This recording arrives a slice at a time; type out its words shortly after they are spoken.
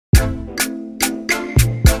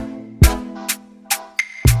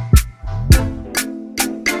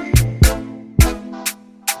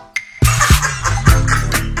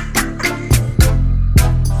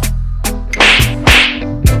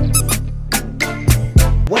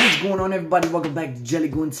going on, everybody? Welcome back to Jelly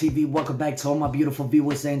Goon TV. Welcome back to all my beautiful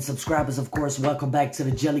viewers and subscribers, of course. Welcome back to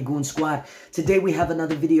the Jelly Goon Squad. Today we have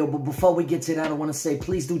another video, but before we get to that, I want to say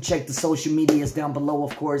please do check the social medias down below,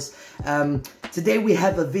 of course. Today we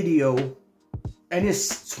have a video, and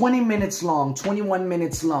it's 20 minutes long, 21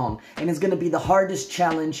 minutes long, and it's going to be the hardest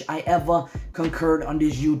challenge I ever concurred on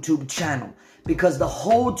this YouTube channel. Because the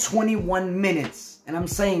whole 21 minutes, and I'm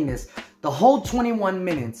saying this, the whole 21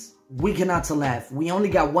 minutes, we cannot to laugh. We only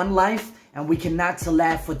got one life, and we cannot to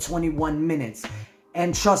laugh for 21 minutes.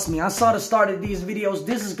 And trust me, I saw the start of these videos.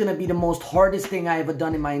 This is going to be the most hardest thing I ever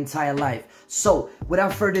done in my entire life. So,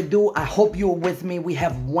 without further ado, I hope you're with me. We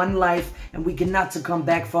have one life, and we cannot to come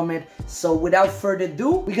back from it. So, without further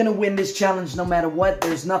ado, we're going to win this challenge no matter what.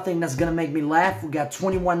 There's nothing that's going to make me laugh. We got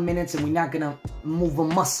 21 minutes, and we're not going to move a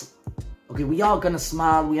muscle. Okay, we all going to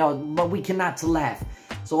smile, but we cannot to laugh.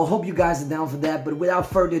 So I hope you guys are down for that. But without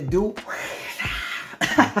further ado,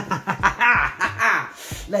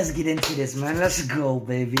 let's get into this, man. Let's go,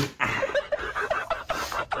 baby.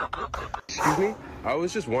 Excuse me? I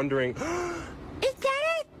was just wondering. Is that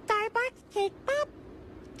a Starbucks cake pop?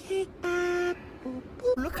 Cake pop.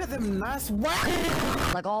 Look at them nice. What?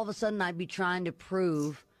 Like all of a sudden I'd be trying to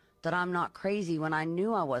prove that I'm not crazy when I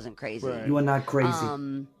knew I wasn't crazy. Right. You are not crazy.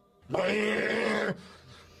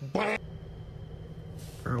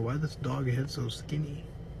 Bro, why this dog head so skinny?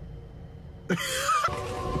 What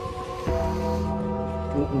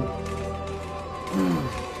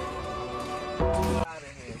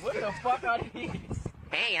the fuck are these?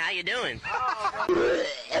 Hey, how you doing?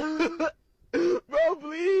 Bro,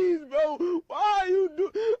 please, bro. Why are you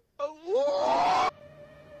do?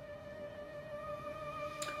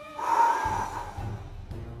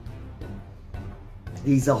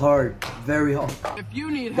 These are hard. Very hard. If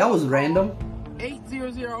you need That was random.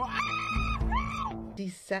 800.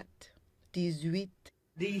 17,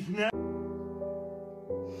 18.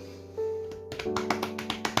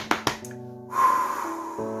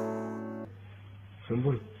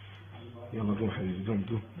 سنبل يلا نروح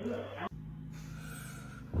الزندو.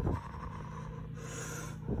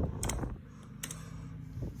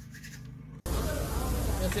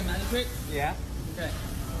 That's it, magic trick? Yeah. Okay.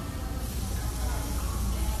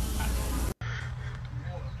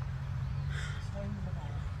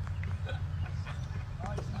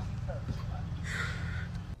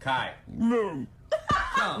 Kai. Come.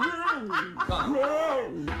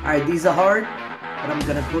 Alright, these are hard, but I'm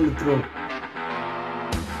gonna pull it through.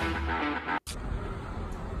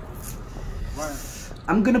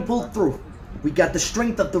 I'm gonna pull through. We got the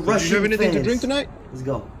strength of the Russian Do you have anything fans. to drink tonight? Let's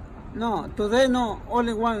go. No, today no,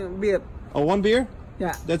 only one beer. Oh, one beer?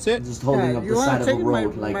 Yeah. That's it? Just holding up you the wanna side of a take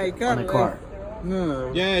road, my like car, on a car.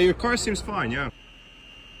 No. Yeah, your car seems fine, yeah.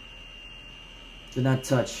 Do not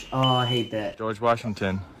touch. Oh, I hate that. George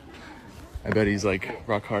Washington. I bet he's like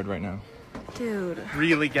rock hard right now. Dude.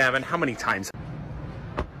 Really, Gavin? How many times?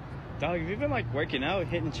 Dog, have you been like working out,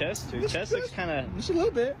 hitting chest? Your chest looks kind of... Just a little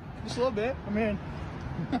bit. Just a little bit. I mean,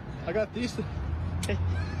 I got these.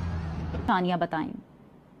 कहानियां बताएं.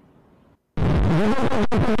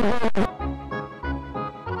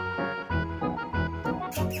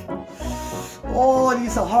 Oh,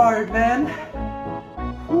 these are hard, man.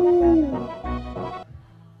 Ooh.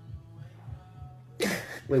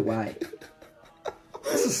 Wait, why?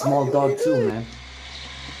 It's a small dog too, man.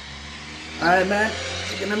 Alright, man.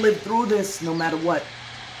 We're gonna live through this no matter what.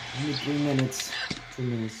 Only 3 minutes. 2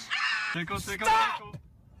 minutes. Tickle, tickle, tickle.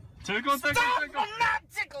 Tickle, tickle, tickle. I'm not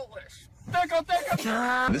ticklish. Tickle,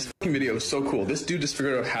 tickle. This fucking video is so cool. This dude just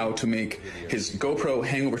figured out how to make his GoPro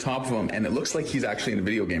hang over top of him, and it looks like he's actually in a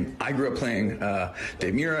video game. I grew up playing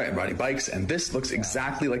Dave Mirra and riding bikes, and this looks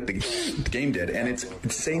exactly like the game did. And it's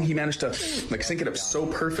saying he managed to like sync it up so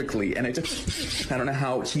perfectly, and it just, I don't know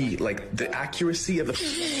how he, like, the accuracy of the,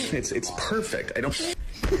 it's perfect. I don't.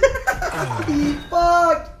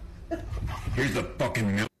 Fuck! Here's the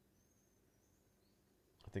fucking milk.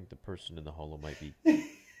 I think the person in the hollow might be.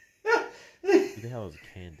 Who the hell is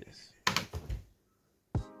Candace?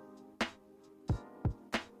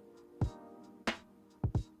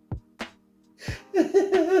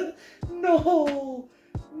 No!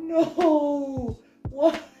 No!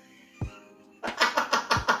 What?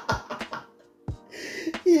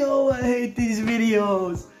 Yo, I hate these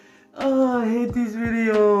videos. Oh, I hate these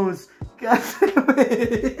videos. God damn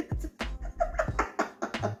it.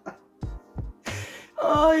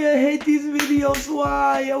 Oh, I hate these videos.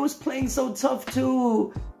 Why? I was playing so tough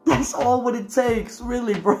too. That's all what it takes,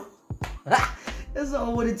 really, bro. That's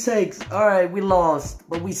all what it takes. Alright, we lost.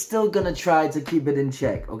 But we still gonna try to keep it in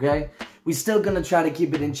check, okay? We still gonna try to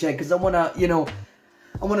keep it in check. Because I wanna, you know,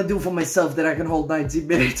 I want to do for myself that I can hold 90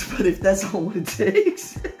 minutes, but if that's all what it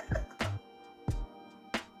takes...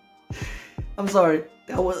 I'm sorry,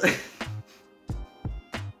 that was...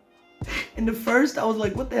 In the first, I was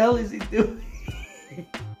like, what the hell is he doing?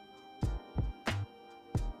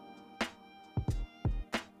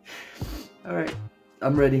 Alright,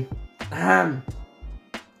 I'm ready.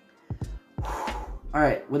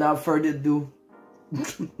 Alright, without further ado,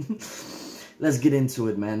 let's get into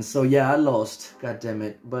it, man. So yeah, I lost, god damn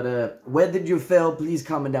it. But where did you fail? Please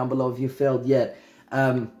comment down below if you failed yet.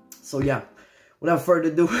 So yeah, without further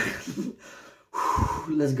ado,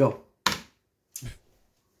 let's go.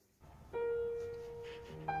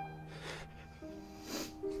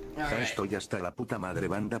 Estoy hasta la puta madre,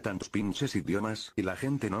 banda, tantos pinches idiomas, y la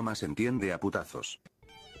gente no más entiende a putazos.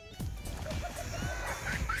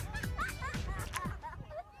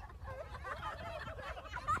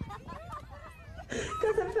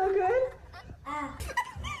 Does it feel good?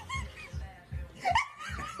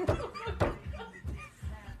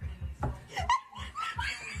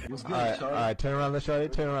 Alright, turn around, let's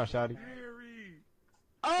shawty. Turn around, shawty.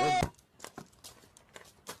 Oh,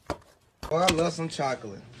 I love some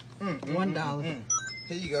chocolate. $1.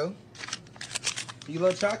 Here you go. You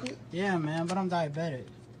love chocolate? Yeah, man, but I'm diabetic.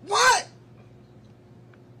 What?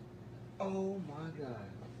 Oh my god.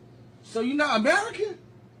 So you're not American?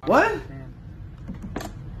 What?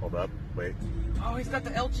 Hold up, wait. Oh, he's got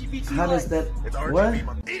the LGBT How does that... It's What?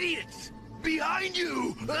 RGB. Idiots! Behind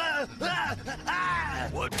you!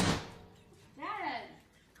 What?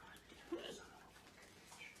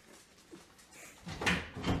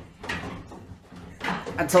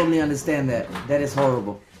 I totally understand that. That is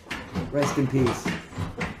horrible. Rest in peace.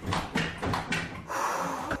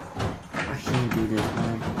 I can't do this,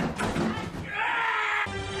 man.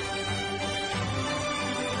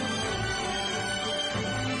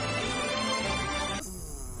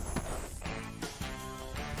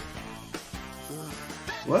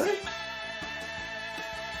 What?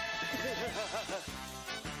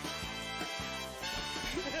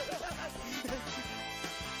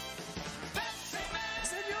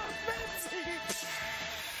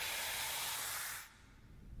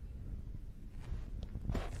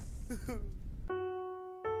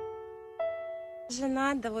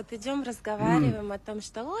 Жена, да вот идем, разговариваем о том,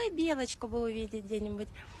 что ой, белочку бы увидеть где-нибудь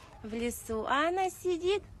в лесу. А она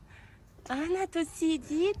сидит, она тут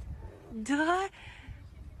сидит. Да,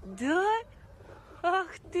 да. Ах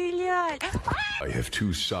ты, ляль. I have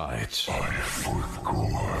two sides.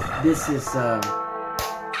 This is,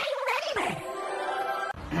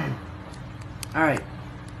 Alright.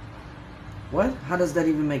 What? How does that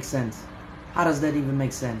even make sense? How does that even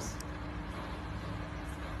make sense?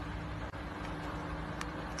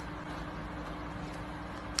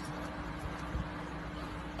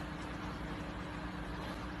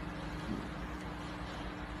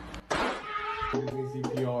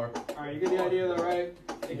 CPR. Alright, you get the idea though, right?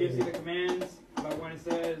 It gives you the commands, but when it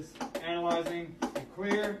says analyzing and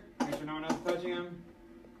clear, make sure no one else is touching them.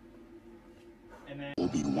 And then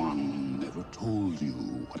Obi-Wan never told you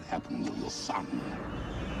what happened to your son.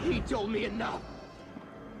 He told me enough.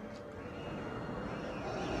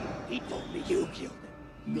 He told me you killed him.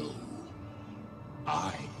 No.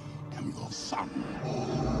 I am your son.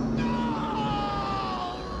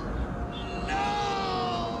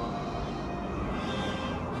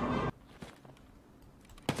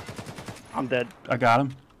 I'm dead. I got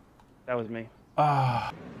him. That was me.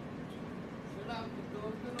 Ah.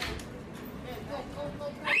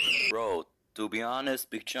 Bro, to be honest,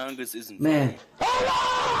 Big Chungus isn't Man. funny.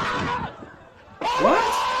 What?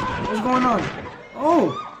 What's going on?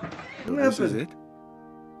 Oh! So this is it?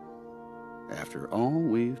 After all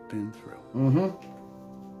we've been through. Mm-hmm.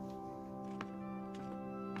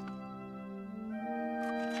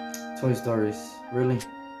 Toy Stories. Really?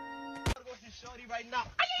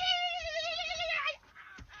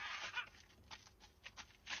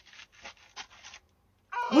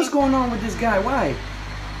 What's going on with this guy? Why?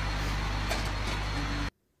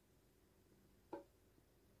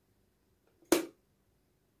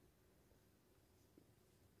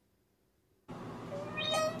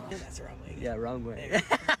 That's the wrong way. Yeah, wrong way.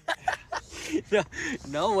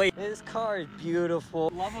 no way. This car is beautiful.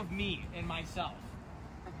 Love of me and myself.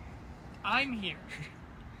 I'm here.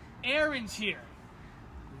 Aaron's here.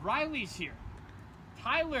 Riley's here.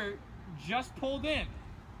 Tyler just pulled in.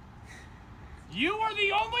 You are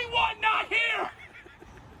the only one not here!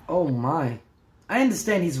 Oh my. I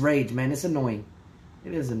understand his rage, man. It's annoying.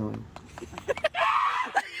 It is annoying.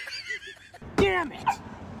 Damn it!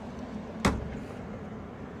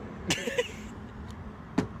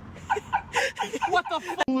 What the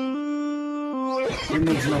fuck? It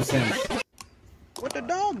makes no sense. What the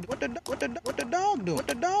dog? What the dog doing? What the dog doing? What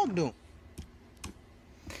the dog doing?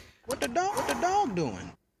 What the dog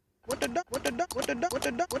doing? What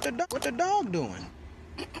the dog doing?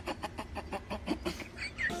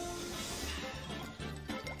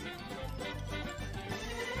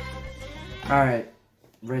 All right,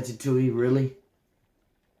 Ratatouille, really?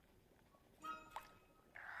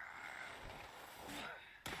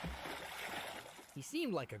 He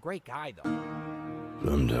seemed like a great guy, though.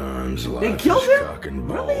 Sometimes They life killed is him? cock and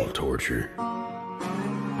ball torture.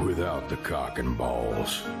 Without the cock and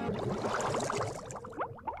balls.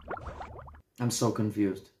 I'm so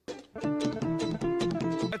confused.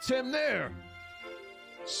 That's him there.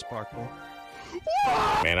 Sparkle.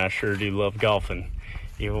 Man, I sure do love golfing.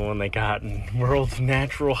 Even when they got world's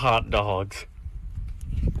natural hot dogs.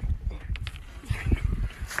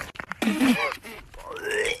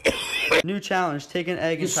 New challenge, take an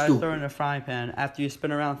egg and You're try to stupid. throw it in a frying pan after you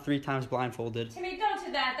spin around 3 times blindfolded. Timmy, don't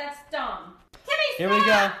do that. That's dumb. Timmy, stop! Here we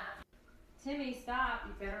go. Timmy, stop.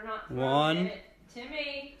 You better not throw 1, it.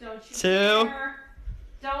 Timmy, don't you 2, dare.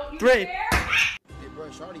 Don't you 3. dare. Hey, bro,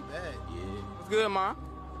 shawty bad. Yeah. What's good, Ma?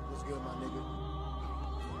 What's good, my nigga?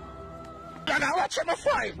 And I watch him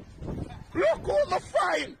fight. Look who I'm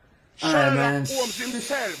fighting. All right, man. Holmes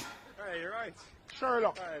himself. Hey, you're right.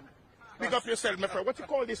 Sherlock. Pick up yourself, my friend. What you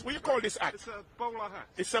call this? What you call this hat? It's a bowler hat.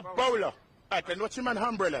 It's a bowler hat. And what's your man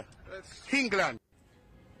umbrella? England.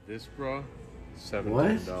 This bra,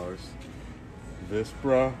 $17. This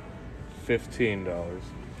bra, $15.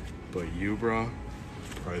 But you bra,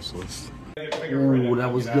 priceless. Ooh,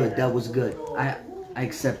 that was good. That was good. I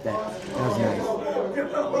accept that. That was nice.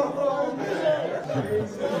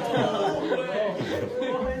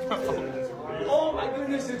 Oh my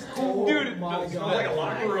goodness, it's cool. Dude, it smells like a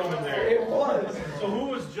locker room in there. It was. So who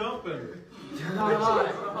was jumping?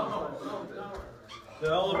 The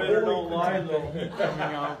elevator don't lie, though.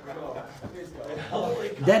 Coming out.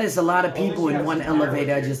 That is a lot of people in one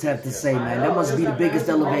elevator, I just have to say, man. That must be the biggest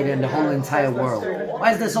elevator in the whole entire world.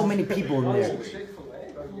 Why is there so many people in there? It's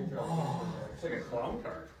like a clown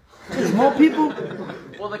car. There's more people?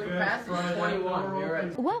 Well, the capacity is 21. You're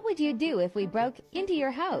right. What would you do if we broke into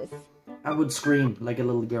your house? I would scream like a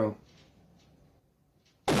little girl.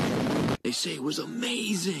 They say it was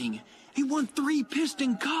amazing. He won 3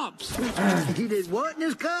 piston cups. He did what in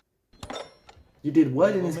his cup? You did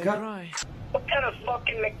what in his cup? What kind of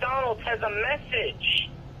fucking McDonald's has a message?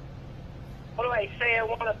 What do I say? I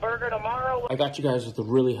want a burger tomorrow? I got you guys with a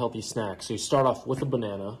really healthy snack. So you start off with a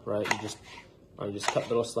banana, right? You just cut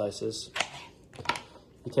little slices.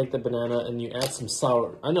 You take the banana and you add some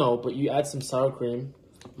sour. I know, but you add some sour cream.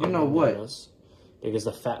 You know what? Because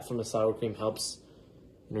the fat from the sour cream helps,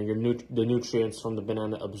 the nutrients from the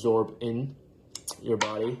banana absorb in your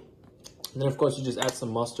body. And then of course you just add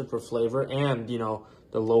some mustard for flavor, and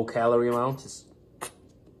the low calorie amount is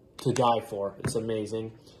to die for. It's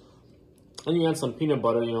amazing. And you add some peanut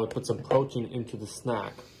butter, put some protein into the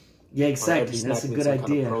snack. Yeah, exactly. That's a good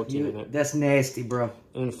idea. That's nasty, bro.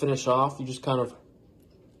 And then finish off, you just kind of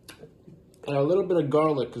add a little bit of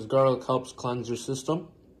garlic, because garlic helps cleanse your system.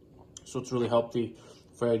 So it's really healthy,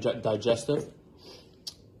 very digestive.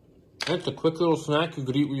 And it's a quick little snack you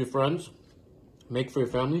could eat with your friends, make for your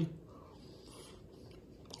family.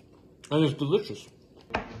 And it's delicious.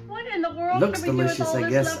 What in the world Looks can we delicious, do with all I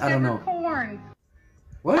this guess. I don't know. leftover corn?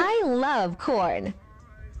 What? I love corn.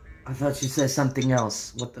 I thought you said something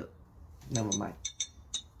else. What the? Never mind.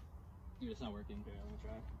 It's not working. Okay, I'm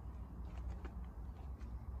gonna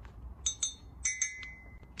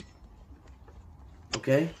try.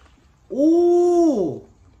 Okay. Ooh.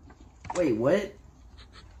 Wait, what?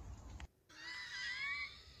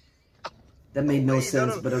 That made no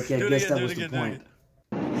sense, but okay, I guess that was the point.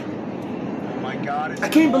 Oh my God! I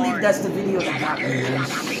can't believe that's the video that got me,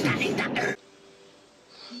 man.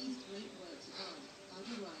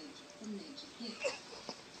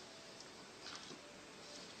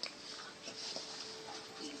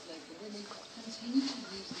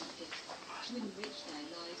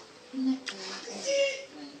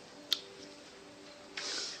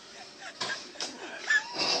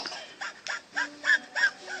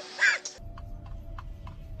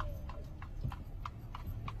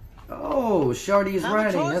 Oh, Shardy is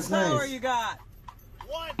riding. That's nice. You got?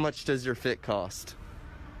 How much does your fit cost?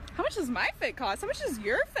 How much does my fit cost? How much does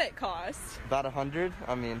your fit cost? About 100?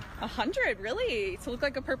 I mean... 100, really? To look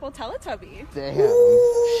like a purple Teletubby. Damn.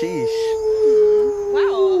 Sheesh.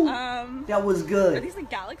 Wow, that was good. Are these like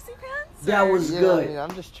Galaxy pants? That was good. I mean,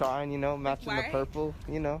 I'm just trying, matching the purple,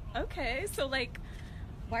 Okay, so like,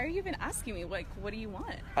 why are you even asking me? Like, what do you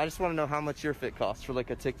want? I just want to know how much your fit costs for like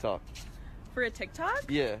a TikTok. For a TikTok?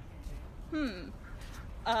 Yeah.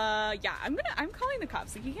 Yeah, I'm calling the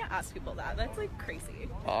cops. Like, you can't ask people that. That's like crazy.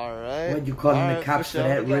 Alright. What, you calling the cops for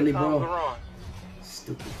that, really, bro? Garage.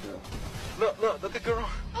 Stupid girl. Look at Garage.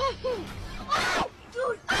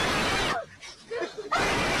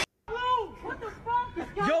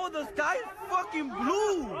 Yo, the sky is fucking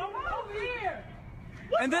blue!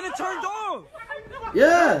 And then it turned off!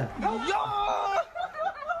 Yeah!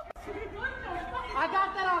 I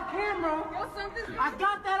got that on camera. I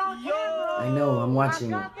got that on camera. I know, I'm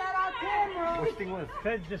watching I it. got that on camera. Worst thing was,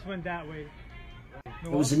 Feds just went that way.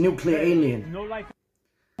 It was a nuclear alien. No life.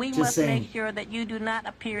 We Just must saying. make sure that you do not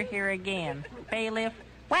appear here again. Bailiff,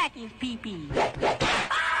 whack his pee-pee.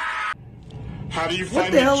 How do you What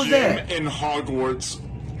find the hell is gym that? in Hogwarts?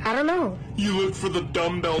 I don't know. You look for the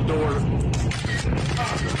dumbbell door.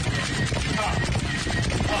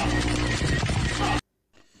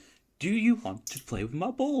 Do you want to play with my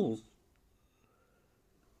balls?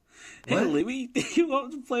 Hey, What? Louie, do you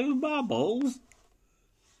want to play with my balls?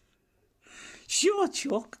 Sure,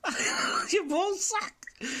 Chuck. Your balls suck,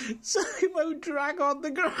 so it won't drag on the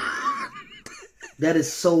ground. That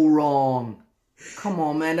is so wrong. Come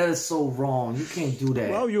on, man, that is so wrong. You can't do that.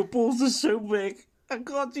 Wow, your balls are so big. I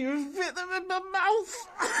can't even fit them in my mouth.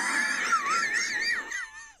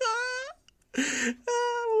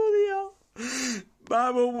 Oh, bloody hell.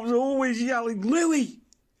 Mama was always yelling, Louie,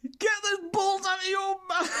 get those balls out of your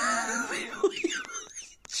mouth.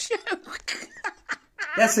 Choke.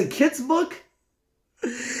 That's a kid's book? You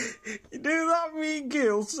know that mean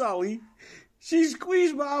girl, Sally? She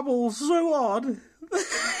squeezed my balls so hard.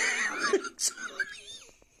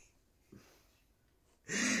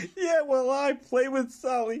 Yeah, well, I play with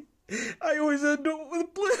Sally. I always end up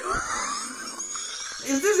with blue.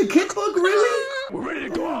 Is this a kid book, really? We're ready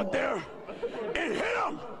to go out there and hit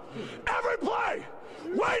them. Every play.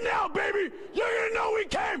 Right now, baby. You're going to know we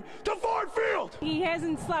came to Ford Field. He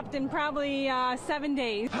hasn't slept in probably 7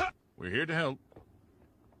 days. We're here to help.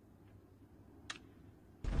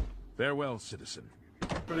 Farewell, citizen.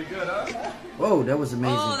 Pretty good, huh? Whoa, that was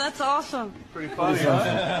amazing. Oh, that's awesome. Pretty funny,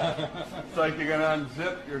 That was huh? It's like you're gonna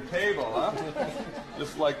unzip your table, huh?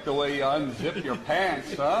 Just like the way you unzip your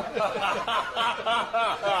pants, huh?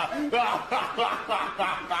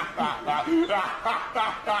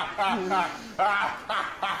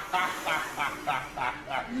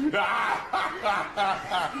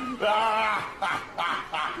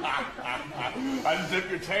 Unzip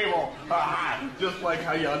your table, just like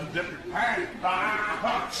how you unzip your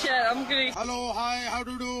pants. Shit, I'm gonna. Hello, hi, how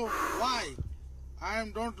do you do? Why? I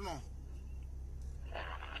don't know.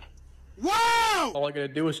 Wow! All I gotta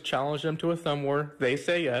do is challenge them to a thumb war. They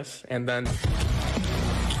say yes, and then.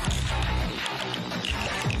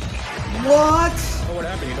 What? Oh, what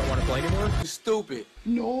happened? You don't want to play anymore? You stupid.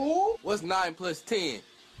 No. What's 9 plus 10?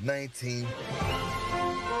 19.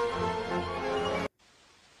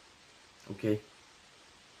 Okay.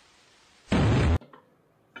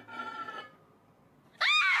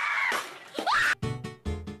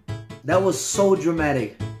 That was so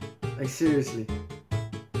dramatic. Like, seriously.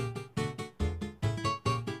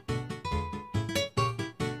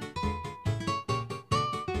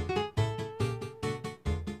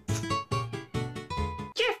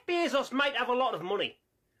 Jeff Bezos might have a lot of money,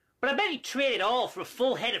 but I bet he'd trade it all for a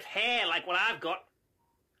full head of hair like what I've got.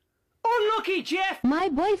 Unlucky, Jeff! My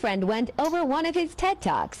boyfriend went over one of his TED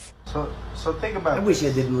Talks. So think about I wish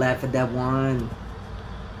I didn't laugh at that one.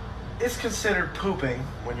 It's considered pooping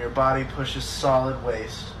when your body pushes solid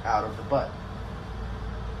waste out of the butt.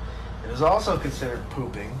 It is also considered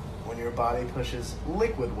pooping when your body pushes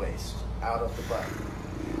liquid waste out of the butt.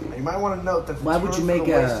 Now, you might want to note that the Why term would you for make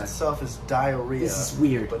the waste a- itself is diarrhea. This is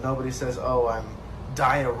weird. But nobody says, "Oh, I'm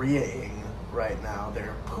diarrheaing right now."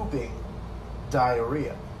 They're pooping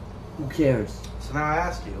diarrhea. Who cares? So now I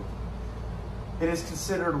ask you, it is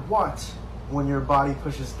considered what when your body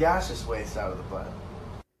pushes gaseous waste out of the butt?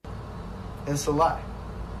 It's a lie.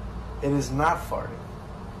 It is not farting.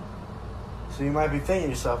 So you might be thinking to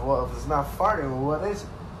yourself, well, if it's not farting, well, what is it?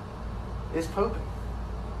 It's pooping.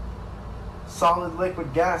 Solid,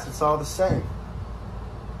 liquid, gas, it's all the same.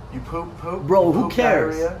 You poop, Bro, you who poop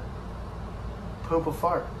cares? diarrhea, poop a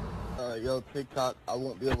fart. Yo, TikTok, I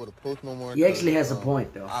won't be able to post no more. He actually has a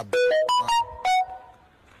point, though.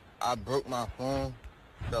 I broke my phone,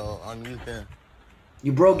 so I'm using.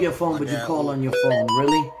 You broke your phone, but you call on your phone.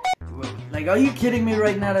 Really? Like, are you kidding me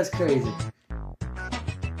right now? That's crazy.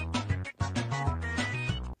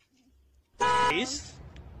 Based?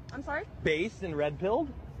 I'm sorry? Based and red pilled?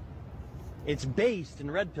 It's based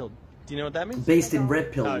and red pilled. Do you know what that means? Based in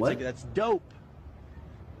red pill, Oh, it's what? like, that's dope.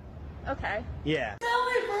 Okay. Yeah.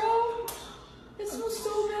 Silly, bro. smells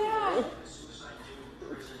so bad.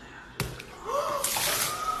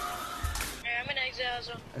 I'm gonna exit as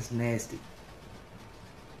well. That's nasty.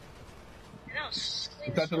 Is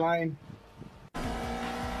that the line?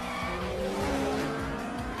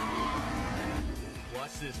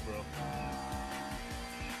 Watch this, bro.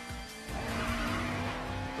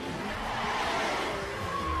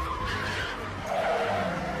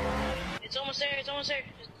 It's almost there, it's almost there.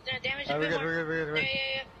 Damage a We're bit good, more. we're good, we're good, we're good.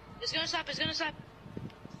 Yeah. It's gonna stop, it's gonna stop.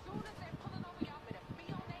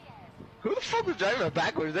 Who the fuck was driving that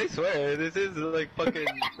backwards? I swear, this is like fucking.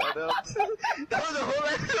 That was a whole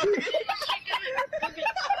ass.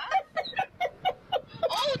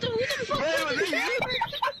 Oh, who the fuck was the driver?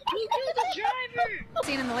 Who killed the driver?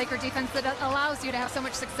 Seen in the Laker defense that allows you to have so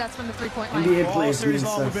much success from the three-point line. NBA All players series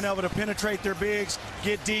doing long, we've stuff. been able to penetrate their bigs,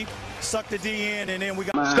 get deep, suck the D in, and then we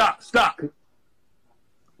got. Stop.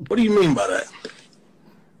 What do you mean by that?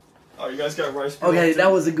 Oh, you guys got rice. Okay,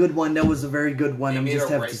 that was a good one. That was a very good one. I'm just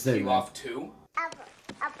have to say. off too.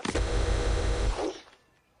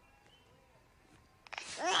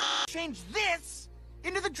 Change this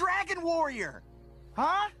into the Dragon Warrior,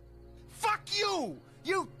 huh? Fuck you,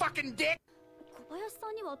 you fucking dick. 小林さ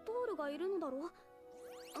んにはトールがいるのだろう。まあ、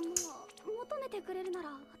求めてくれるなら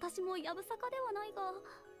私もやぶさかではないが。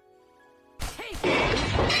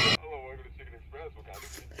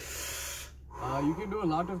You can do a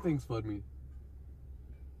lot of things for me.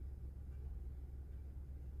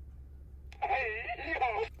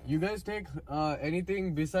 You guys take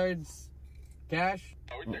anything besides cash?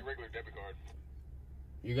 We take regular debit card.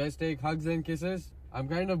 You guys take hugs and kisses? I'm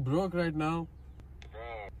kind of broke right now.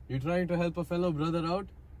 You trying to help a fellow brother out?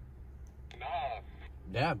 Nah.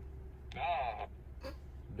 Damn. Nah.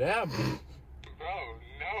 Damn. Bro,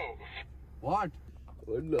 no. What?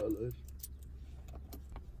 $1. 150.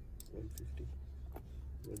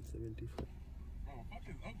 175. Bro, what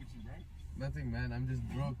is up with you, bro? Nothing, man. I'm just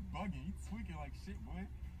broke. Buggy, you tweaking like shit, boy.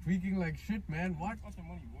 Tweaking like shit, man. What? What's the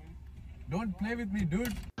money, boy? Don't play with me,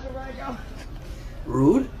 dude.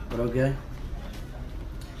 Rude, but okay.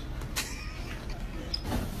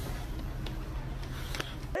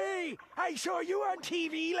 Hey, I saw you on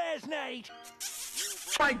TV last night.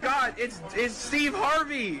 Oh my God, it's Steve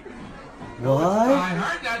Harvey. What? I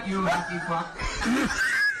heard that, you lucky fuck.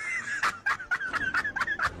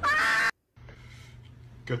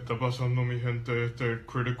 ¿Qué está pasando, mi gente? Este es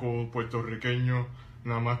Critical puertorriqueño.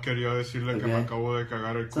 Nada más quería decirle que me acabo de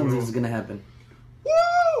cagar el culo. Something's gonna happen.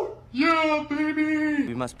 Woo! Yeah, baby!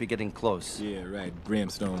 We must be getting close. Yeah, right.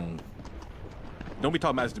 Brimstone. Don't be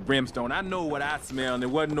talking about it's the brimstone. I know what I smell, and there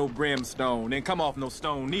wasn't no brimstone. Didn't come off no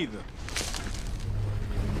stone neither.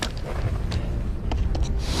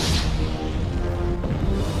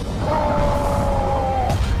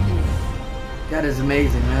 That is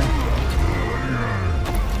amazing, man.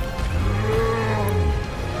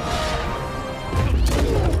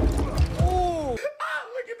 Oh! Ah,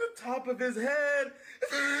 look at the top of his head!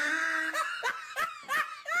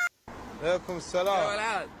 عليكم السلام. يا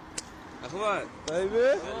ولاد اخوان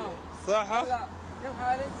طيبة؟ صحة؟ كيف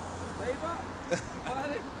حالك؟ طيبة؟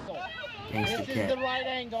 Thanks to This is Cat. the right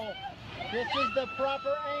angle. This is the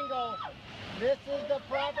proper angle. This is the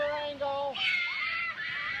proper angle.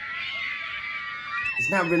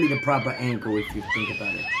 It's not really the proper angle if you think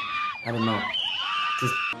about it. I don't know.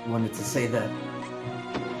 Just wanted to say that.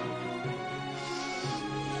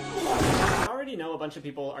 I already know a bunch of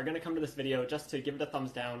people are going to come to this video just to give it a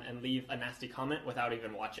thumbs down and leave a nasty comment without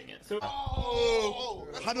even watching it. So,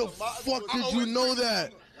 How the fuck did you know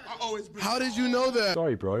that? How did you know that?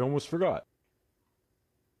 Sorry, bro, I almost forgot.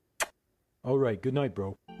 Alright, good night,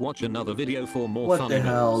 bro. Watch another video for more What funny the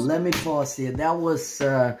hell? videos. Let me pause here.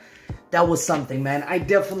 That was something, man. I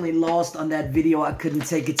definitely lost on that video. I couldn't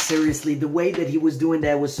take it seriously. The way that he was doing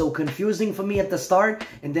that was so confusing for me at the start,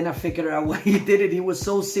 and then I figured out why he did it. He was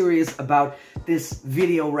so serious about this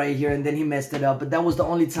video right here, and then he messed it up. But that was the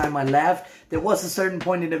only time I laughed. There was a certain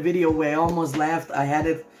point in the video where I almost laughed. I had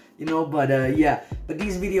it, you know, but yeah. But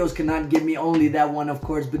these videos cannot give me only that one, of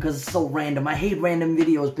course, because it's so random. I hate random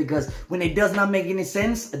videos because when it does not make any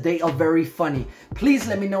sense, they are very funny. Please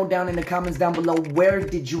let me know down in the comments down below, where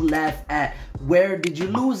did you laugh at? Where did you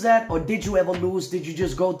lose at? Or did you ever lose? Did you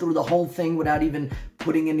just go through the whole thing without even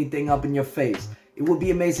putting anything up in your face? It would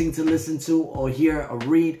be amazing to listen to or hear or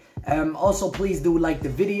read. Also, please do like the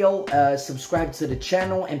video, subscribe to the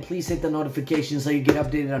channel, and please hit the notification so you get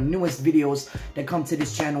updated on newest videos that come to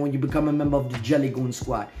this channel when you become a member of the Jelly Goon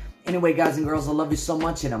Squad. Anyway, guys and girls, I love you so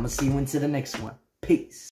much, and I'm going to see you into the next one. Peace.